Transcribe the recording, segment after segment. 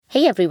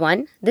Hey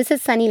everyone, this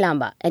is Sunny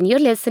Lamba and you're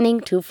listening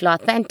to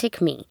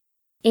Flawthentic Me.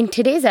 In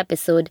today's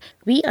episode,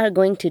 we are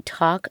going to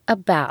talk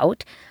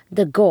about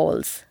the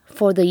goals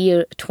for the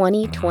year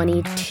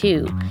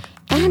 2022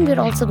 and we're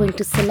also going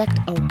to select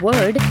a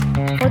word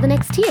for the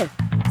next year.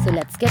 So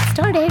let's get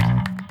started.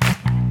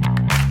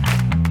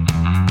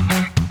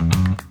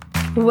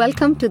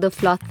 Welcome to the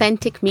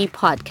Flawthentic Me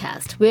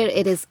podcast, where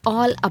it is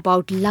all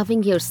about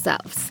loving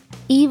yourselves,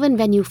 even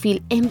when you feel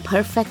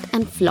imperfect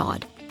and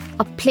flawed.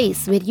 A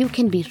place where you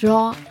can be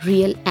raw,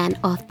 real, and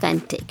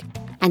authentic.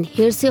 And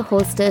here's your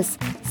hostess,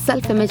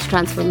 self-image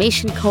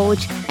transformation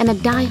coach, and a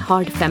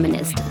die-hard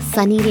feminist,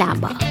 Sunny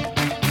Lamba.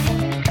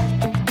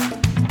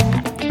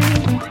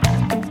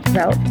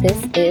 Well,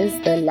 this is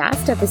the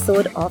last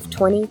episode of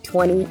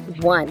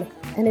 2021,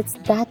 and it's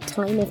that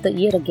time of the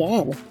year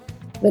again,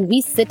 when we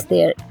sit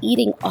there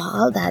eating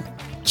all that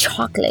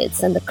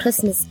chocolates and the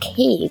Christmas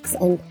cakes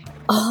and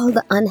all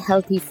the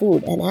unhealthy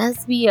food. And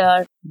as we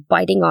are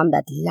biting on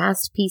that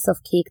last piece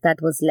of cake that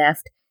was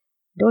left,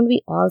 don't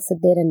we all sit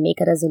there and make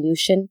a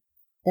resolution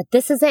that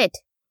this is it?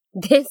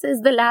 This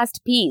is the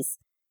last piece.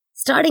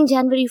 Starting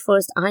January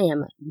 1st, I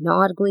am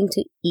not going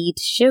to eat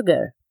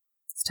sugar.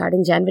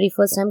 Starting January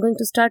 1st, I'm going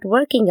to start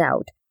working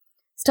out.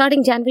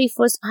 Starting January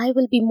 1st, I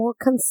will be more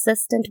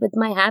consistent with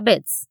my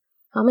habits.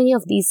 How many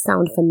of these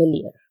sound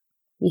familiar?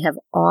 We have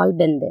all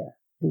been there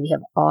and we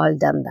have all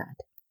done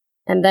that.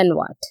 And then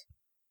what?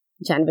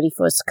 January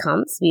 1st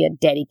comes, we are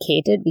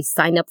dedicated, we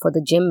sign up for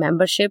the gym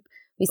membership,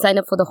 we sign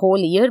up for the whole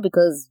year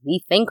because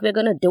we think we're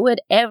going to do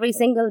it every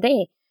single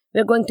day.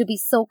 We're going to be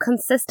so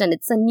consistent.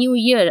 It's a new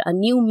year, a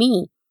new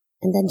me.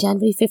 And then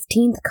January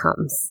 15th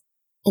comes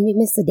and we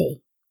miss a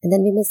day and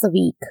then we miss a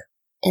week.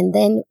 And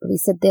then we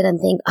sit there and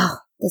think,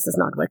 this is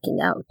not working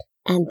out.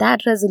 And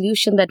that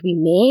resolution that we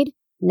made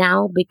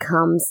now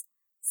becomes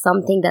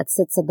something that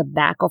sits at the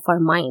back of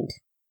our mind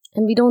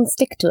and we don't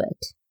stick to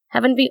it.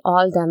 Haven't we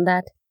all done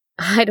that?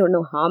 I don't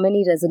know how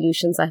many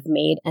resolutions I've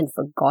made and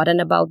forgotten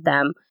about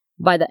them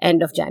by the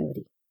end of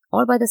January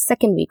or by the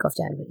second week of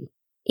January.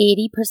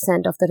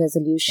 80% of the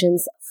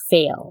resolutions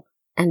fail,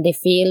 and they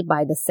fail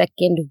by the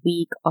second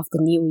week of the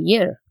new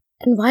year.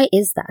 And why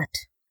is that?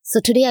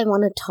 So today I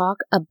want to talk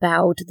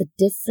about the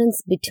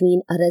difference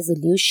between a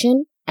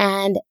resolution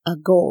and a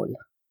goal.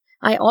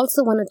 I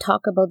also want to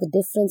talk about the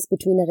difference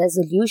between a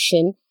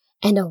resolution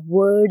and a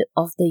word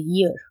of the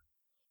year.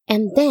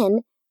 And then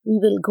we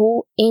will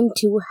go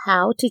into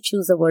how to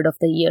choose a word of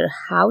the year,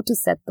 how to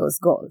set those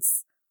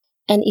goals.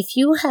 And if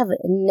you have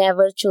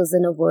never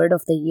chosen a word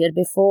of the year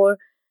before,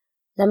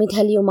 let me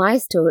tell you my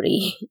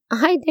story.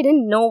 I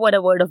didn't know what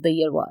a word of the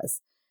year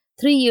was.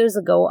 3 years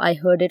ago, I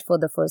heard it for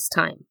the first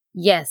time.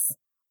 Yes,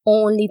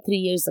 only 3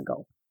 years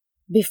ago.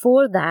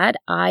 Before that,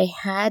 I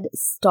had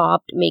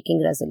stopped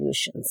making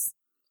resolutions.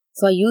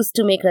 So I used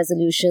to make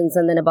resolutions,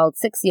 and then about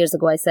 6 years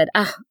ago, I said,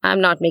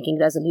 I'm not making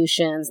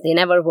resolutions. They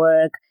never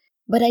work.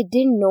 But I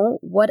didn't know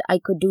what I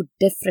could do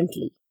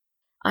differently.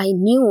 I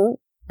knew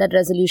that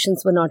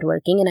resolutions were not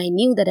working and I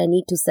knew that I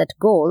need to set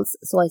goals.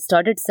 So I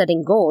started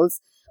setting goals,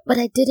 but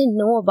I didn't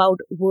know about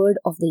word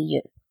of the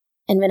year.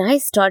 And when I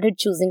started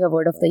choosing a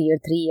word of the year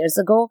 3 years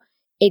ago,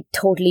 it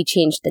totally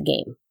changed the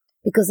game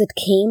because it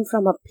came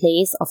from a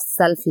place of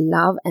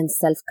self-love and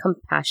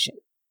self-compassion.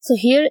 So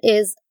here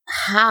is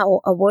how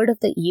a word of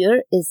the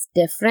year is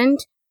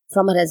different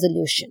from a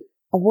resolution.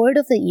 A word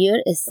of the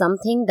year is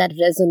something that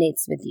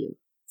resonates with you.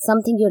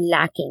 Something you're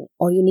lacking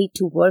or you need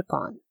to work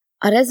on.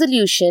 A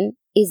resolution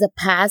is a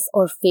pass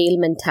or fail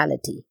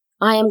mentality.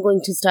 I am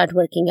going to start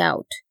working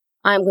out.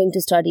 I am going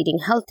to start eating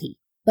healthy.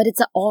 But it's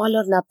an all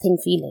or nothing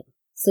feeling.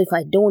 So if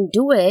I don't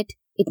do it,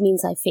 it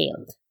means I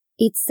failed.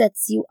 It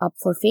sets you up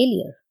for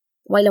failure.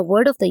 While a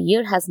word of the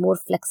year has more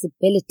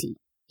flexibility.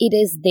 It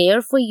is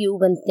there for you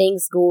when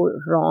things go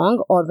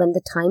wrong or when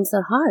the times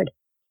are hard.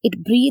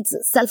 It breeds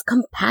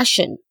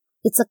self-compassion.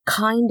 It's a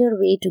kinder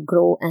way to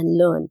grow and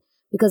learn,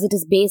 because it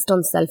is based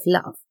on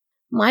self-love.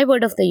 My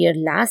word of the year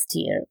last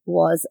year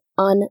was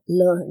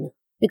unlearn,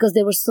 because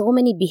there were so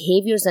many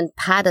behaviors and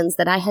patterns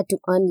that I had to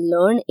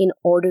unlearn in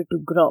order to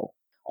grow.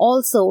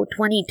 Also,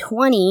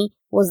 2020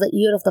 was the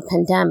year of the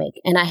pandemic,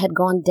 and I had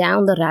gone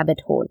down the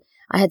rabbit hole.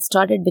 I had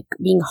started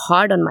being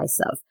hard on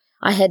myself.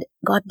 I had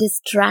got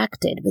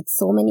distracted with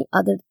so many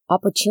other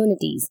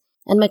opportunities,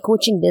 and my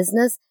coaching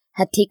business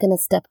had taken a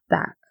step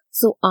back.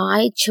 So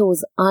I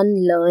chose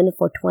unlearn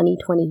for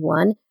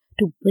 2021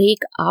 to break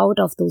out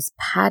of those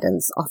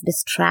patterns of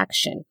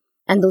distraction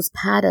and those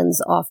patterns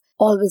of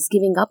always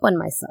giving up on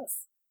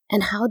myself.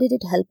 And how did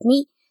it help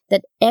me?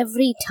 That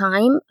every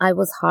time I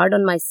was hard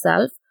on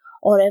myself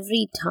or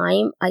every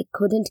time I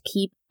couldn't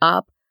keep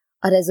up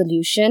a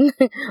resolution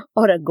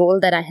or a goal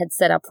that I had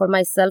set up for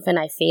myself and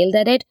I failed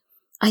at it,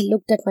 I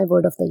looked at my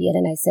word of the year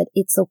and I said,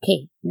 it's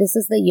okay. This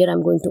is the year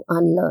I'm going to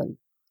unlearn.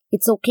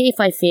 It's okay if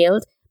I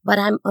failed, but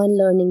I'm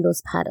unlearning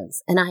those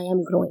patterns and I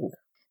am growing.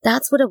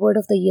 That's what a word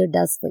of the year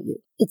does for you.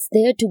 It's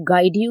there to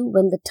guide you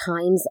when the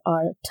times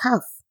are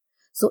tough.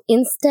 So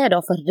instead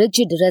of a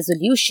rigid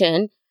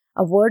resolution,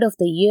 a word of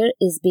the year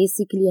is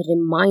basically a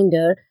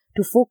reminder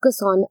to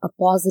focus on a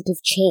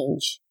positive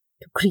change.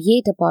 to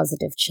create a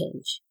positive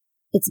change.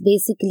 It's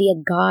basically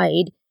a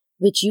guide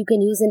which you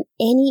can use in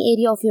any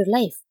area of your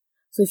life.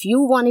 So if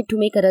you wanted to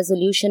make a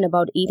resolution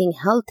about eating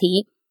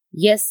healthy,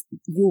 yes,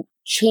 you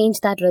change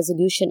that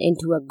resolution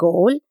into a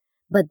goal,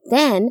 but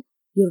then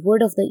your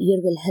word of the year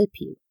will help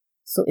you.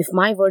 So if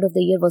my word of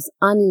the year was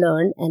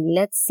unlearn, and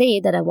let's say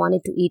that I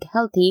wanted to eat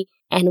healthy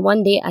and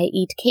one day I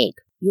eat cake,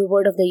 your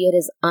word of the year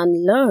is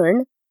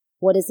unlearn.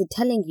 What is it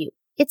telling you?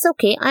 It's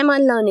okay, I'm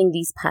unlearning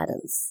these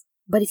patterns.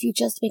 But if you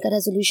just make a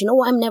resolution,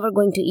 I'm never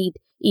going to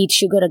eat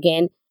sugar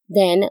again,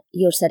 then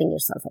you're setting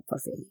yourself up for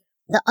failure.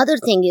 The other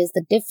thing is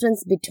the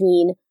difference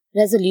between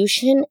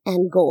resolution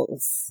and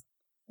goals.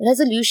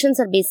 Resolutions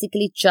are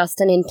basically just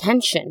an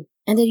intention,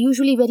 and they're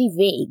usually very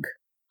vague.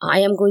 I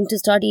am going to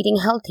start eating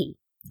healthy.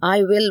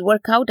 I will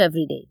work out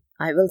every day.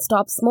 I will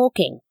stop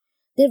smoking.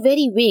 They're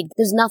very vague.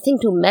 There's nothing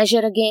to measure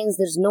against.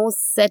 There's no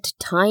set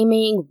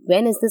timing.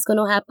 When is this going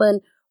to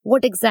happen?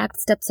 What exact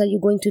steps are you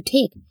going to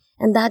take?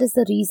 And that is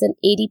the reason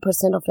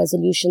 80% of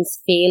resolutions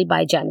fail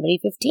by January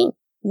 15.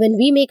 When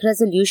we make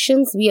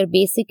resolutions, we are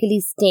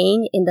basically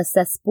staying in the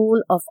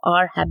cesspool of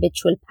our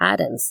habitual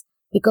patterns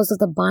because of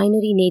the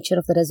binary nature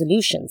of the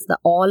resolutions, the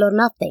all or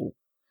nothing.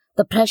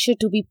 The pressure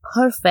to be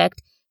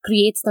perfect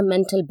creates the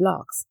mental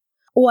blocks.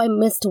 I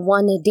missed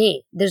one a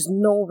day. There's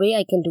no way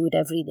I can do it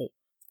every day.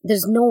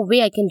 There's no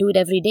way I can do it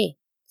every day.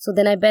 So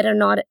then I better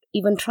not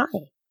even try.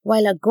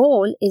 While a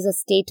goal is a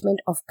statement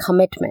of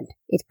commitment,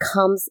 it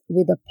comes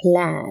with a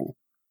plan.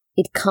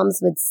 It comes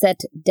with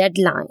set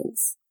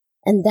deadlines.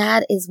 And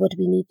that is what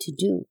we need to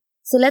do.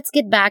 So let's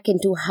get back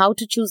into how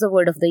to choose a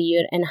word of the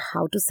year and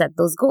how to set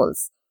those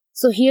goals.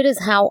 So here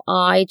is how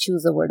I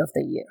choose a word of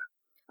the year.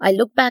 I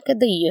look back at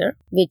the year,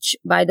 which,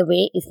 by the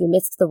way, if you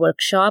missed the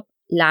workshop,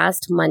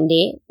 last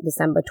Monday,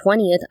 December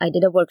 20th, I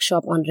did a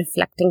workshop on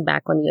reflecting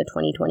back on year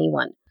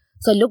 2021.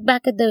 So I look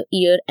back at the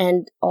year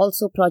and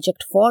also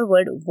project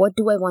forward, what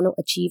do I want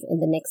to achieve in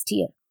the next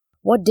year?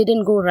 What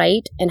didn't go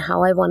right and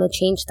how I want to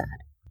change that?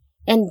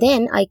 And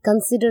then I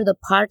consider the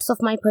parts of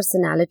my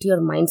personality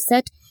or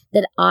mindset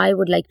that I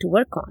would like to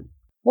work on.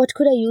 What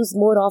could I use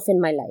more of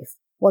in my life?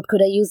 What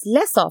could I use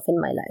less of in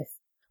my life?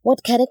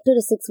 What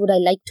characteristics would I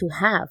like to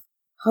have?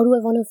 How do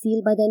I want to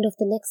feel by the end of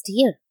the next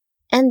year?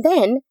 And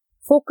then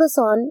focus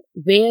on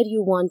where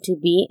you want to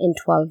be in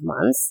 12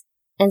 months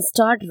and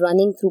start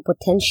running through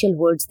potential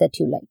words that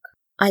you like.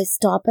 I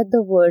stop at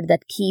the word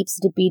that keeps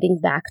repeating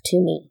back to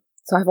me.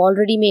 So I've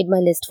already made my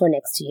list for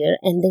next year,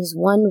 and there's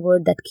one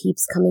word that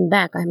keeps coming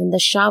back. I'm in the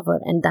shower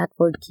and that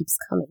word keeps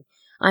coming.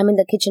 I'm in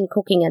the kitchen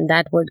cooking and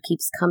that word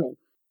keeps coming.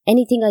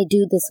 Anything I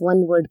do, this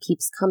one word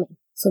keeps coming.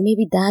 So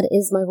maybe that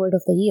is my word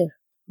of the year.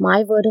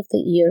 My word of the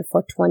year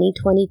for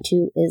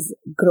 2022 is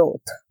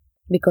growth.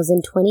 Because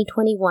in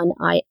 2021,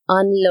 I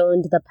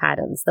unlearned the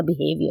patterns, the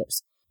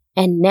behaviors.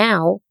 And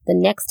now the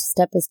next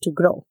step is to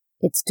grow.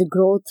 It's to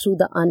grow through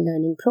the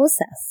unlearning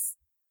process.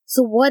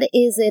 So what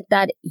is it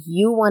that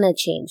you want to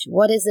change?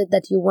 What is it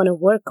that you want to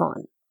work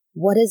on?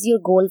 What is your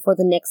goal for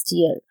the next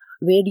year?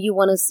 Where do you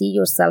want to see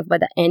yourself by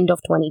the end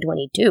of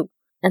 2022?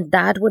 And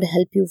that would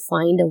help you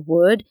find a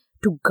word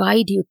to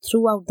guide you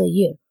throughout the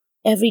year.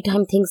 Every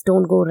time things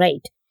don't go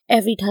right,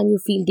 every time you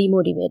feel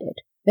demotivated,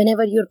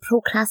 whenever you're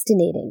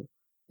procrastinating,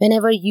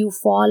 whenever you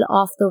fall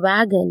off the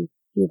wagon,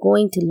 you're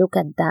going to look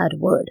at that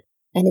word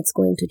and it's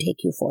going to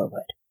take you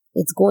forward.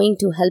 It's going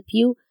to help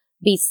you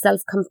be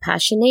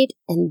self-compassionate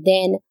and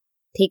then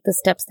take the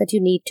steps that you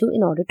need to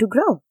in order to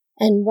grow.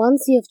 And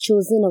once you have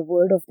chosen a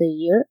word of the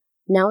year,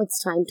 now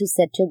it's time to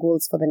set your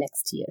goals for the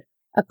next year.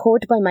 A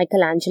quote by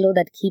Michelangelo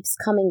that keeps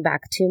coming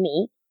back to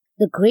me: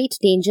 the great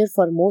danger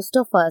for most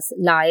of us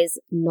lies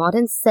not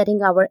in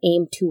setting our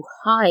aim too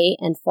high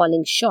and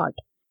falling short,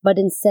 but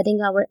in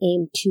setting our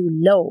aim too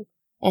low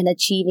and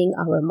achieving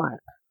our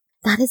mark.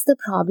 That is the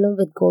problem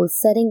with goal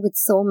setting with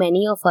so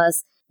many of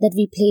us, that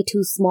we play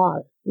too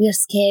small. We are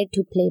scared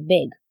to play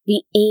big.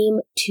 We aim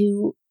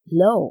too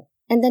low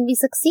and then we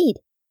succeed.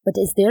 But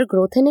is there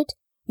growth in it?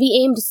 We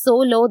aimed so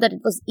low that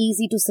it was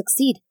easy to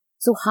succeed.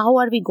 So how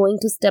are we going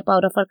to step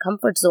out of our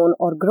comfort zone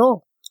or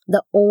grow?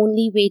 The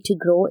only way to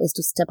grow is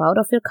to step out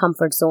of your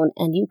comfort zone,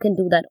 and you can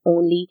do that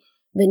only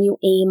when you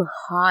aim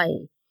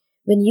high.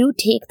 When you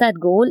take that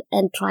goal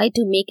and try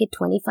to make it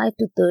 25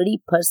 to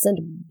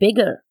 30%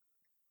 bigger.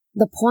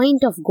 The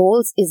point of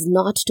goals is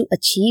not to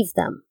achieve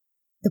them.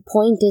 The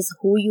point is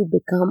who you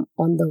become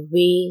on the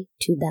way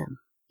to them.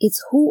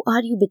 It's who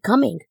are you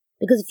becoming?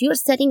 Because if you're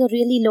setting a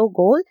really low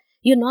goal,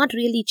 you're not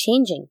really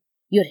changing.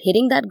 You're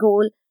hitting that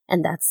goal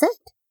and that's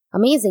it.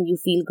 Amazing, you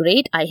feel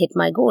great, I hit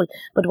my goal.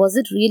 But was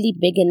it really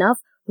big enough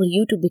for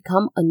you to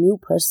become a new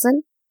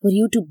person? For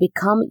you to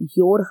become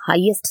your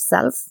highest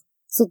self?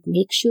 So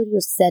make sure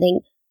you're setting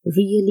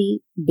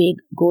really big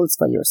goals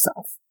for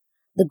yourself.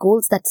 The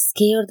goals that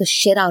scare the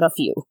shit out of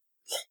you.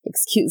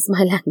 Excuse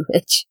my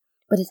language.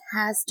 But it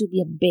has to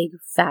be a big,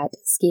 fat,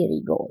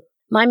 scary goal.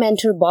 My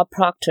mentor Bob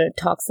Proctor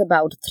talks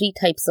about 3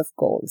 types of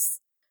goals.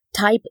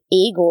 Type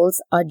A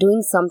goals are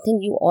doing something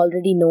you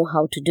already know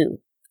how to do.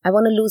 I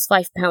want to lose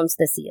 5 pounds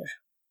this year.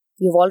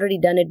 You've already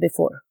done it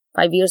before.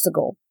 5 years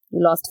ago,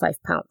 you lost 5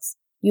 pounds.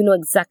 You know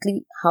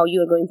exactly how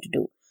you're going to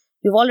do.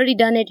 You've already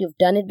done it. You've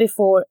done it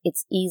before.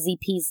 It's easy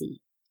peasy.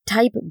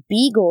 Type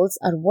B goals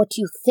are what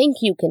you think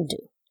you can do.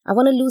 I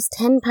want to lose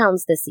 10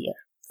 pounds this year.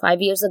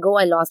 5 years ago,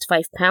 I lost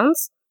 5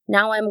 pounds.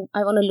 Now I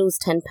want to lose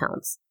 10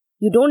 pounds.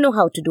 You don't know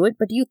how to do it,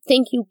 but you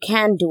think you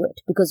can do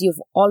it because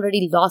you've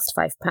already lost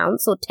 5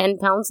 pounds. So 10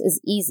 pounds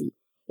is easy.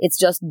 It's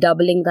just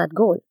doubling that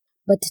goal.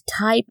 But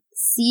type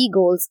C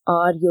goals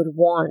are your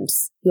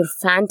wants, your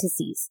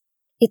fantasies.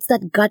 It's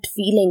that gut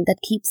feeling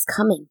that keeps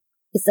coming.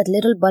 It's that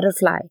little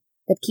butterfly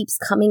that keeps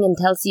coming and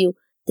tells you,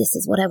 this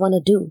is what I want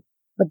to do.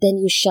 But then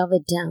you shove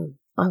it down.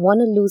 I want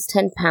to lose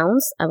 10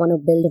 pounds. I want to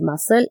build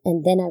muscle.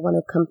 And then I want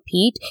to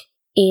compete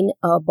in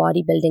a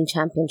bodybuilding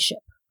championship.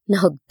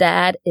 Now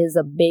that is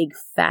a big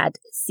fat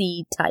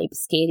C-type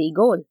scary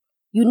goal.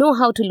 You know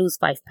how to lose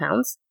 5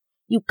 pounds.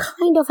 You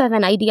kind of have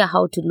an idea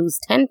how to lose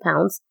 10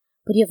 pounds,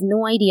 but you have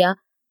no idea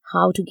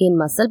how to gain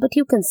muscle. But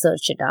you can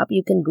search it up.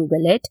 You can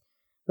Google it.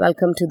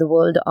 Welcome to the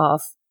world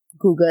of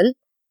Google.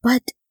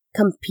 But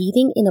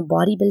competing in a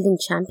bodybuilding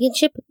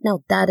championship,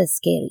 now that is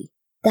scary.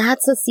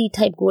 That's a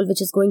C-type goal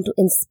which is going to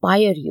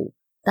inspire you.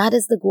 That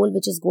is the goal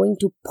which is going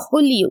to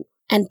pull you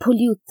and pull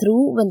you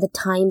through when the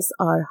times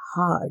are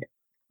hard.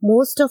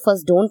 Most of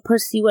us don't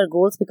pursue our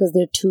goals because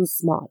they're too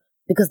small,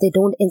 because they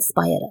don't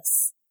inspire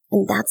us.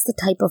 And that's the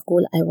type of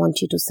goal I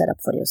want you to set up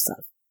for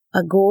yourself.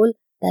 A goal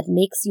that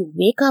makes you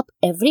wake up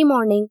every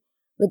morning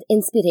with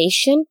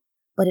inspiration,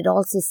 but it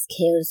also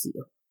scares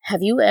you.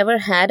 Have you ever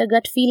had a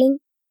gut feeling?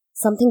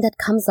 Something that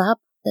comes up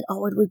that,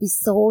 oh, it would be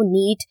so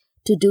neat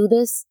to do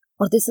this,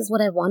 or this is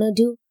what I want to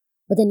do,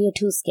 but then you're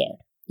too scared.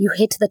 You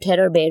hit the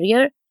terror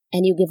barrier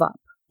and you give up.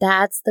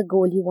 That's the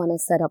goal you want to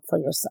set up for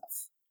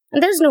yourself.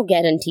 And there's no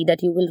guarantee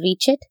that you will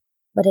reach it,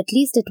 but at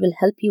least it will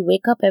help you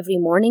wake up every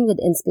morning with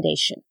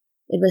inspiration.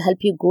 It will help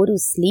you go to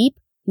sleep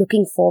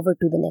looking forward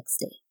to the next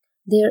day.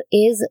 There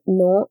is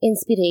no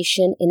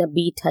inspiration in a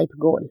B-type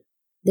goal.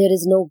 There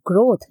is no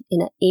growth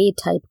in an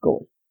A-type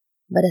goal.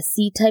 But a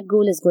C-type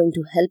goal is going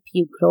to help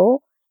you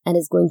grow and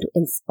is going to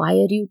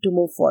inspire you to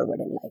move forward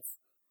in life.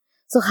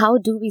 So how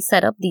do we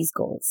set up these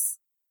goals?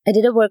 I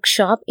did a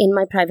workshop in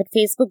my private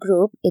Facebook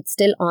group. It's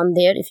still on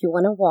there if you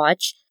want to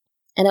watch.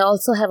 And I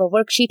also have a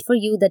worksheet for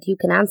you that you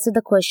can answer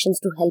the questions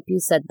to help you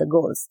set the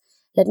goals.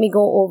 Let me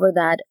go over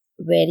that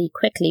very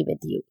quickly with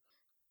you.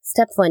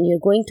 Step 1, you're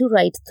going to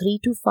write 3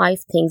 to 5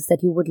 things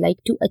that you would like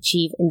to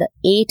achieve in the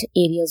 8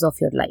 areas of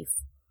your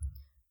life.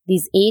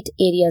 These 8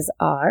 areas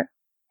are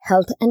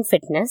health and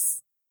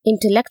fitness,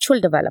 intellectual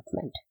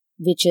development,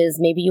 which is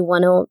maybe you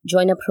want to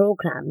join a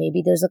program,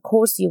 maybe there's a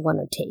course you want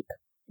to take.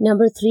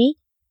 Number 3,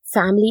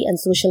 family and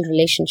social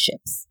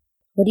relationships.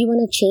 What do you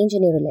want to change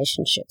in your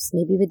relationships?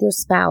 Maybe with your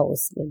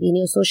spouse, maybe in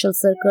your social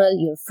circle,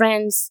 your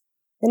friends.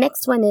 The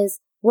next one is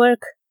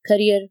work,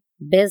 career,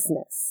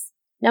 business.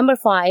 Number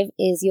 5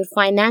 is your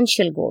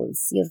financial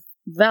goals, your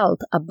wealth,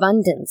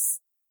 abundance.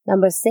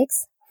 Number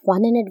 6,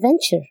 fun and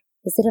adventure.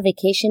 Is there a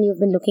vacation you've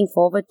been looking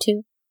forward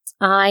to?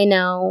 I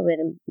know we're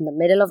in the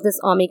middle of this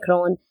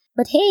Omicron,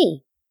 but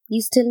hey,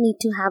 you still need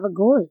to have a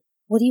goal.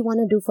 What do you want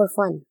to do for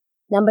fun?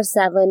 Number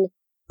 7,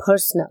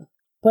 personal.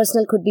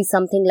 Personal could be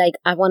something like,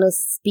 I want to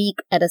speak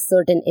at a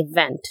certain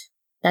event.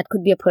 That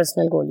could be a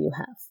personal goal you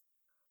have.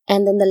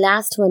 And then the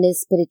last one is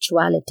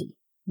spirituality.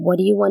 What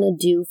do you want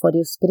to do for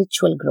your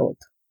spiritual growth?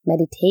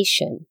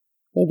 Meditation,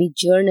 maybe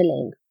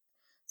journaling.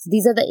 So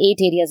these are the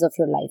 8 areas of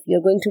your life.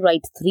 You're going to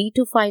write 3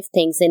 to 5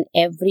 things in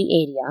every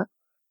area.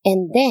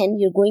 And then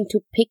you're going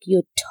to pick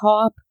your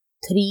top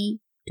 3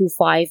 to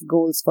 5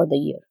 goals for the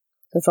year.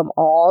 So from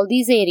all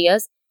these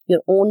areas,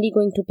 you're only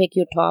going to pick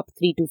your top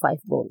 3 to 5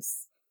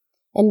 goals.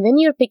 And when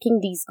you're picking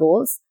these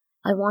goals,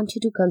 I want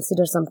you to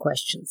consider some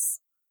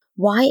questions.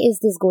 Why is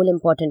this goal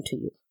important to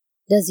you?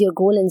 Does your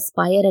goal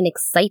inspire and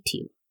excite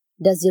you?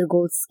 Does your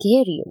goal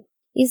scare you?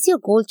 Is your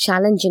goal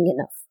challenging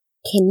enough?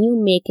 Can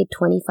you make it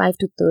 25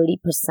 to 30%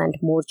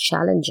 more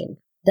challenging?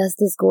 Does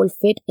this goal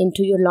fit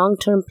into your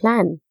long-term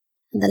plan?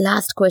 And the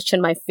last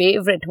question, my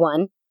favorite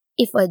one,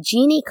 if a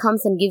genie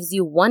comes and gives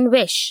you one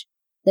wish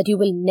that you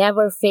will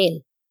never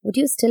fail, would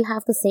you still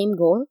have the same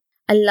goal?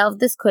 I love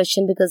this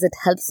question because it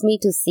helps me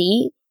to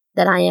see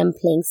that I am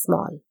playing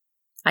small.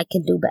 I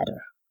can do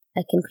better.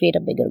 I can create a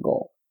bigger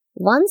goal.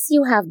 Once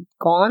you have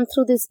gone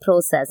through this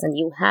process and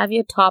you have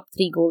your top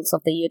 3 goals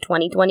of the year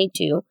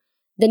 2022,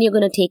 then you're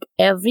going to take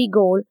every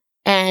goal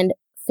and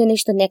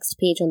finish the next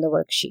page on the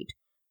worksheet,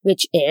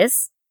 which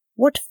is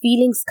what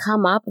feelings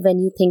come up when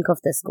you think of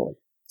this goal.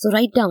 So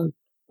write down,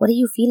 what are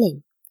you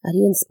feeling? Are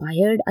you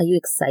inspired? Are you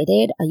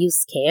excited? Are you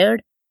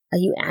scared? Are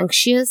you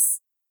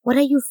anxious? What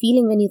are you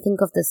feeling when you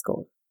think of this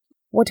goal?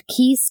 What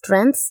key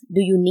strengths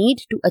do you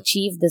need to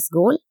achieve this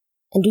goal?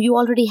 And do you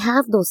already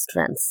have those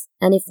strengths?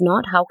 And if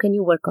not, how can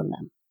you work on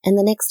them? And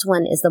the next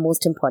one is the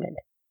most important.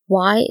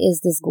 Why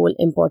is this goal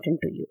important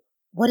to you?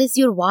 What is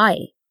your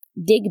why?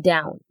 Dig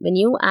down. When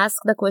you ask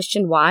the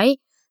question why,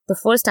 the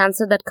first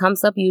answer that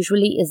comes up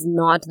usually is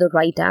not the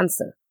right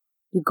answer.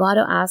 You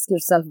gotta ask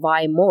yourself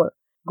why more.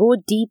 Go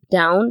deep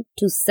down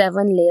to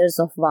 7 layers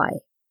of why.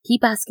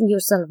 Keep asking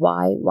yourself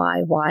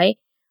why,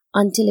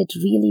 until it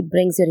really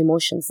brings your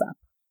emotions up.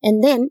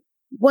 And then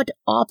what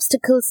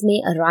obstacles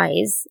may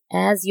arise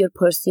as you're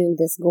pursuing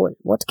this goal?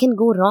 What can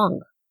go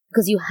wrong?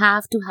 Because you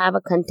have to have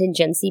a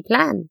contingency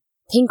plan.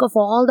 Think of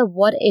all the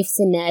what-if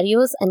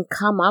scenarios and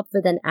come up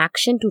with an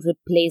action to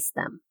replace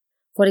them.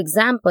 For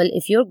example,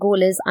 if your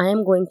goal is, I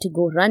am going to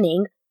go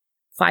running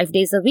 5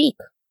 days a week.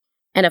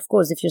 And of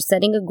course, if you're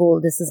setting a goal,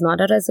 this is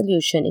not a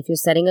resolution. If you're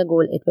setting a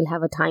goal, it will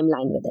have a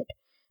timeline with it.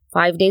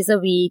 5 days a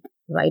week,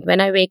 right when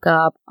I wake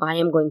up, I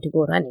am going to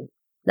go running.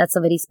 That's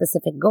a very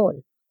specific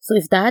goal. So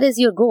if that is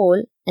your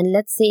goal, and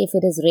let's say if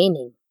it is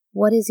raining,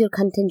 what is your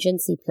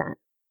contingency plan?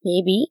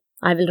 Maybe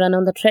I will run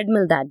on the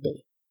treadmill that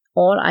day,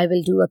 or I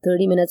will do a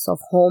 30 minutes of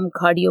home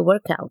cardio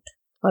workout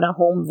or a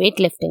home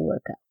weightlifting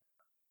workout.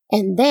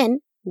 And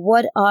then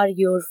what are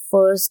your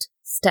first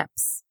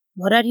steps?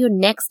 What are your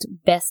next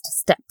best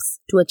steps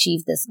to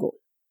achieve this goal?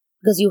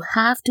 Because you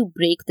have to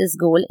break this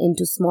goal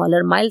into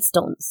smaller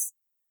milestones.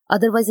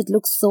 Otherwise, it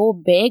looks so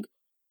big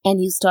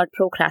and you start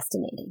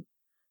procrastinating.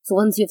 So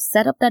once you've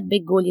set up that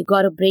big goal, you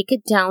got to break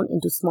it down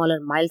into smaller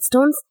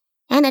milestones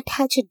and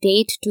attach a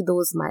date to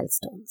those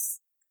milestones.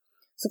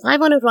 So if I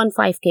want to run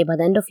 5K by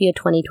the end of year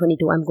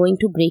 2022, I'm going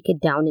to break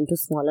it down into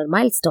smaller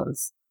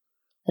milestones.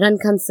 Run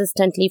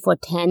consistently for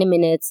 10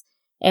 minutes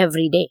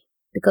every day.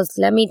 Because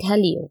let me tell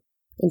you,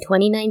 in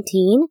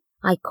 2019,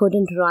 I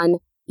couldn't run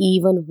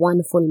even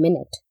 1 full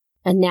minute.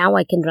 And now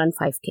I can run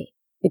 5K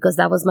because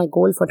that was my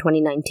goal for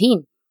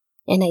 2019.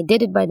 And I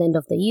did it by the end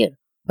of the year.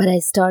 But I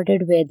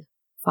started with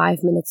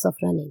 5 minutes of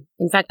running.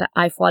 In fact,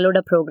 I followed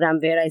a program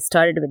where I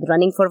started with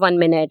running for 1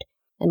 minute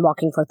and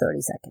walking for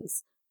 30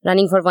 seconds.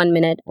 Running for 1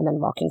 minute and then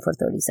walking for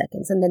 30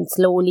 seconds. And then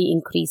slowly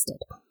increased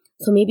it.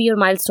 So maybe your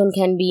milestone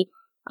can be,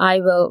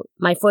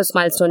 my first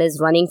milestone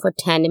is running for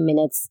 10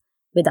 minutes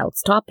without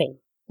stopping.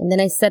 And then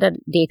I set a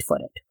date for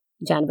it,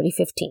 January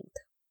 15th.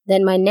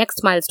 Then my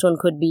next milestone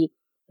could be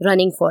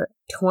running for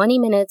 20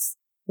 minutes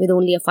with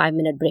only a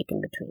 5-minute break in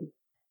between.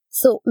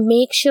 So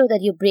make sure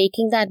that you're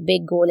breaking that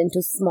big goal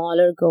into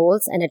smaller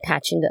goals and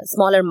attaching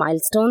smaller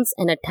milestones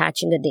and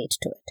attaching a date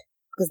to it,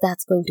 because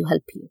that's going to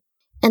help you.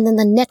 And then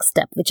the next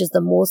step, which is the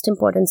most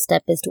important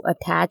step, is to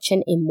attach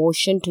an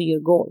emotion to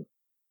your goal.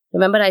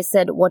 Remember I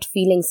said what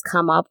feelings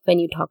come up when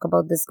you talk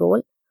about this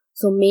goal?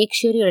 So make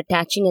sure you're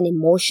attaching an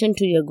emotion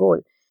to your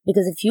goal.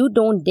 Because if you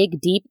don't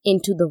dig deep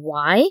into the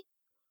why,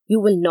 you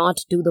will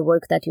not do the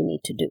work that you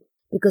need to do.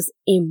 Because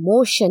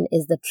emotion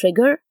is the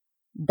trigger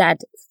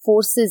that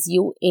forces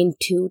you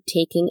into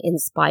taking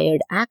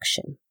inspired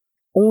action.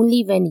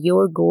 Only when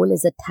your goal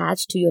is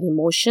attached to your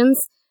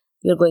emotions,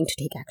 you're going to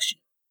take action.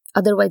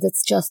 Otherwise,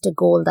 it's just a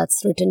goal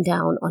that's written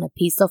down on a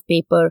piece of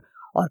paper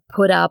or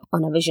put up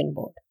on a vision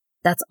board.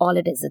 That's all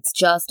it is. It's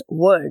just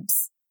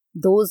words.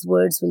 Those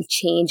words will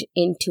change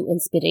into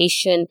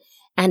inspiration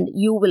and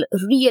you will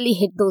really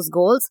hit those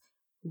goals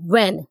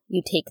when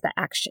you take the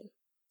action.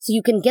 So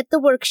you can get the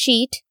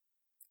worksheet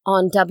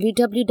on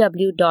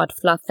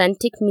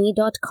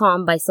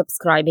www.flauthenticme.com by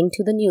subscribing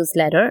to the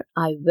newsletter.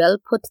 I will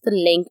put the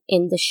link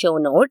in the show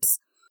notes.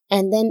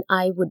 And then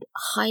I would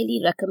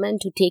highly recommend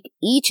to take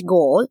each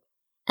goal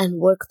and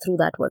work through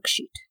that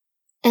worksheet.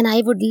 And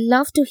I would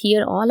love to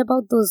hear all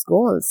about those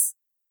goals.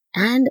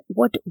 And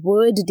what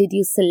word did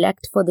you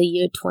select for the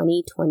year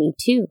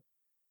 2022?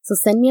 So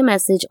send me a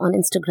message on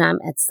Instagram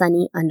at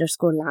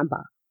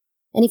sunny_lamba.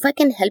 And if I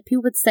can help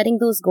you with setting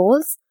those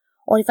goals,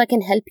 or if I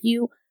can help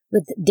you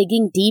with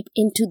digging deep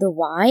into the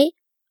why,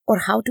 or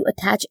how to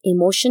attach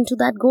emotion to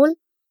that goal,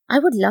 I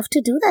would love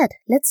to do that.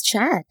 Let's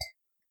chat.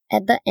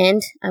 At the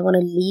end, I want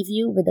to leave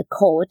you with a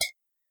quote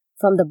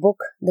from the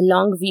book The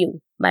Long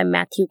View by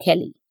Matthew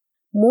Kelly.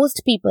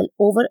 Most people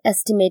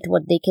overestimate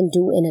what they can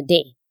do in a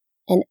day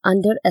and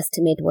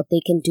underestimate what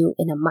they can do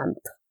in a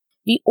month.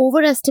 We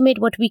overestimate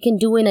what we can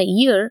do in a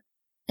year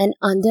and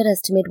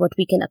underestimate what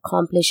we can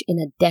accomplish in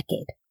a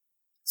decade.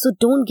 So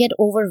don't get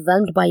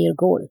overwhelmed by your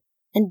goal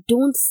and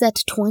don't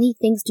set 20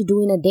 things to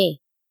do in a day.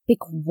 Pick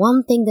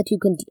one thing that you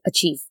can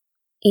achieve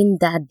in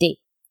that day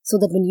so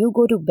that when you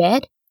go to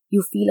bed,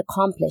 you feel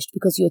accomplished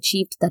because you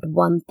achieved that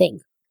one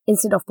thing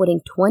instead of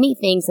putting 20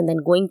 things and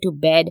then going to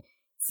bed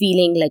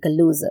feeling like a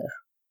loser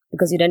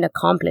because you didn't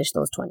accomplish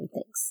those 20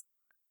 things.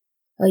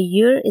 A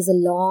year is a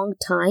long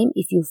time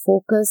if you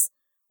focus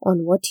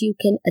on what you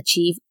can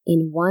achieve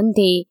in one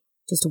day,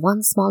 just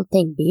one small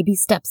thing, baby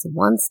steps,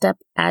 one step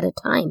at a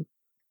time.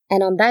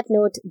 And on that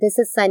note, this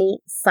is Sunny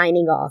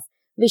signing off.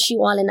 Wish you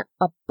all an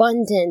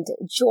abundant,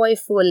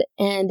 joyful,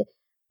 and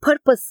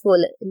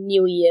purposeful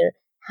new year.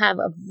 Have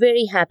a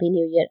very happy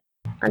new year.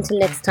 Until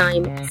next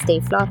time, stay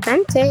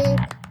authentic.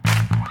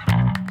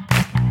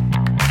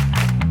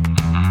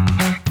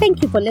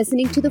 Thank you for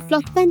listening to the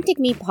Authentic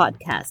Me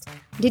podcast.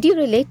 Did you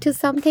relate to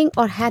something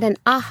or had an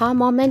aha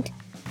moment?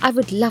 I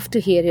would love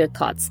to hear your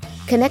thoughts.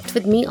 Connect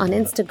with me on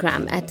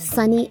Instagram at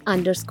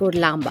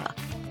sunny_lamba.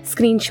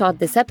 Screenshot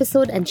this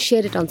episode and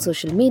share it on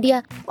social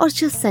media or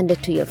just send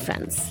it to your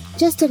friends.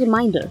 Just a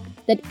reminder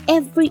that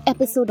every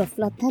episode of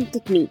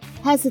Authentic Me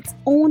has its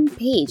own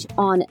page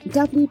on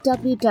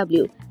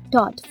www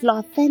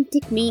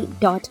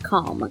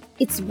www.flawthenticme.com.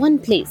 It's one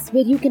place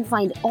where you can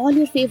find all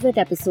your favorite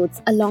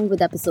episodes along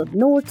with episode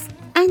notes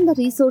and the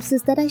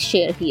resources that I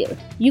share here.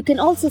 You can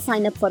also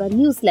sign up for a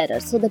newsletter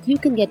so that you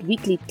can get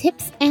weekly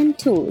tips and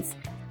tools.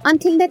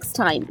 Until next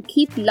time,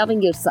 keep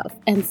loving yourself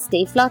and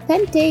stay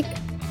Flawthentic.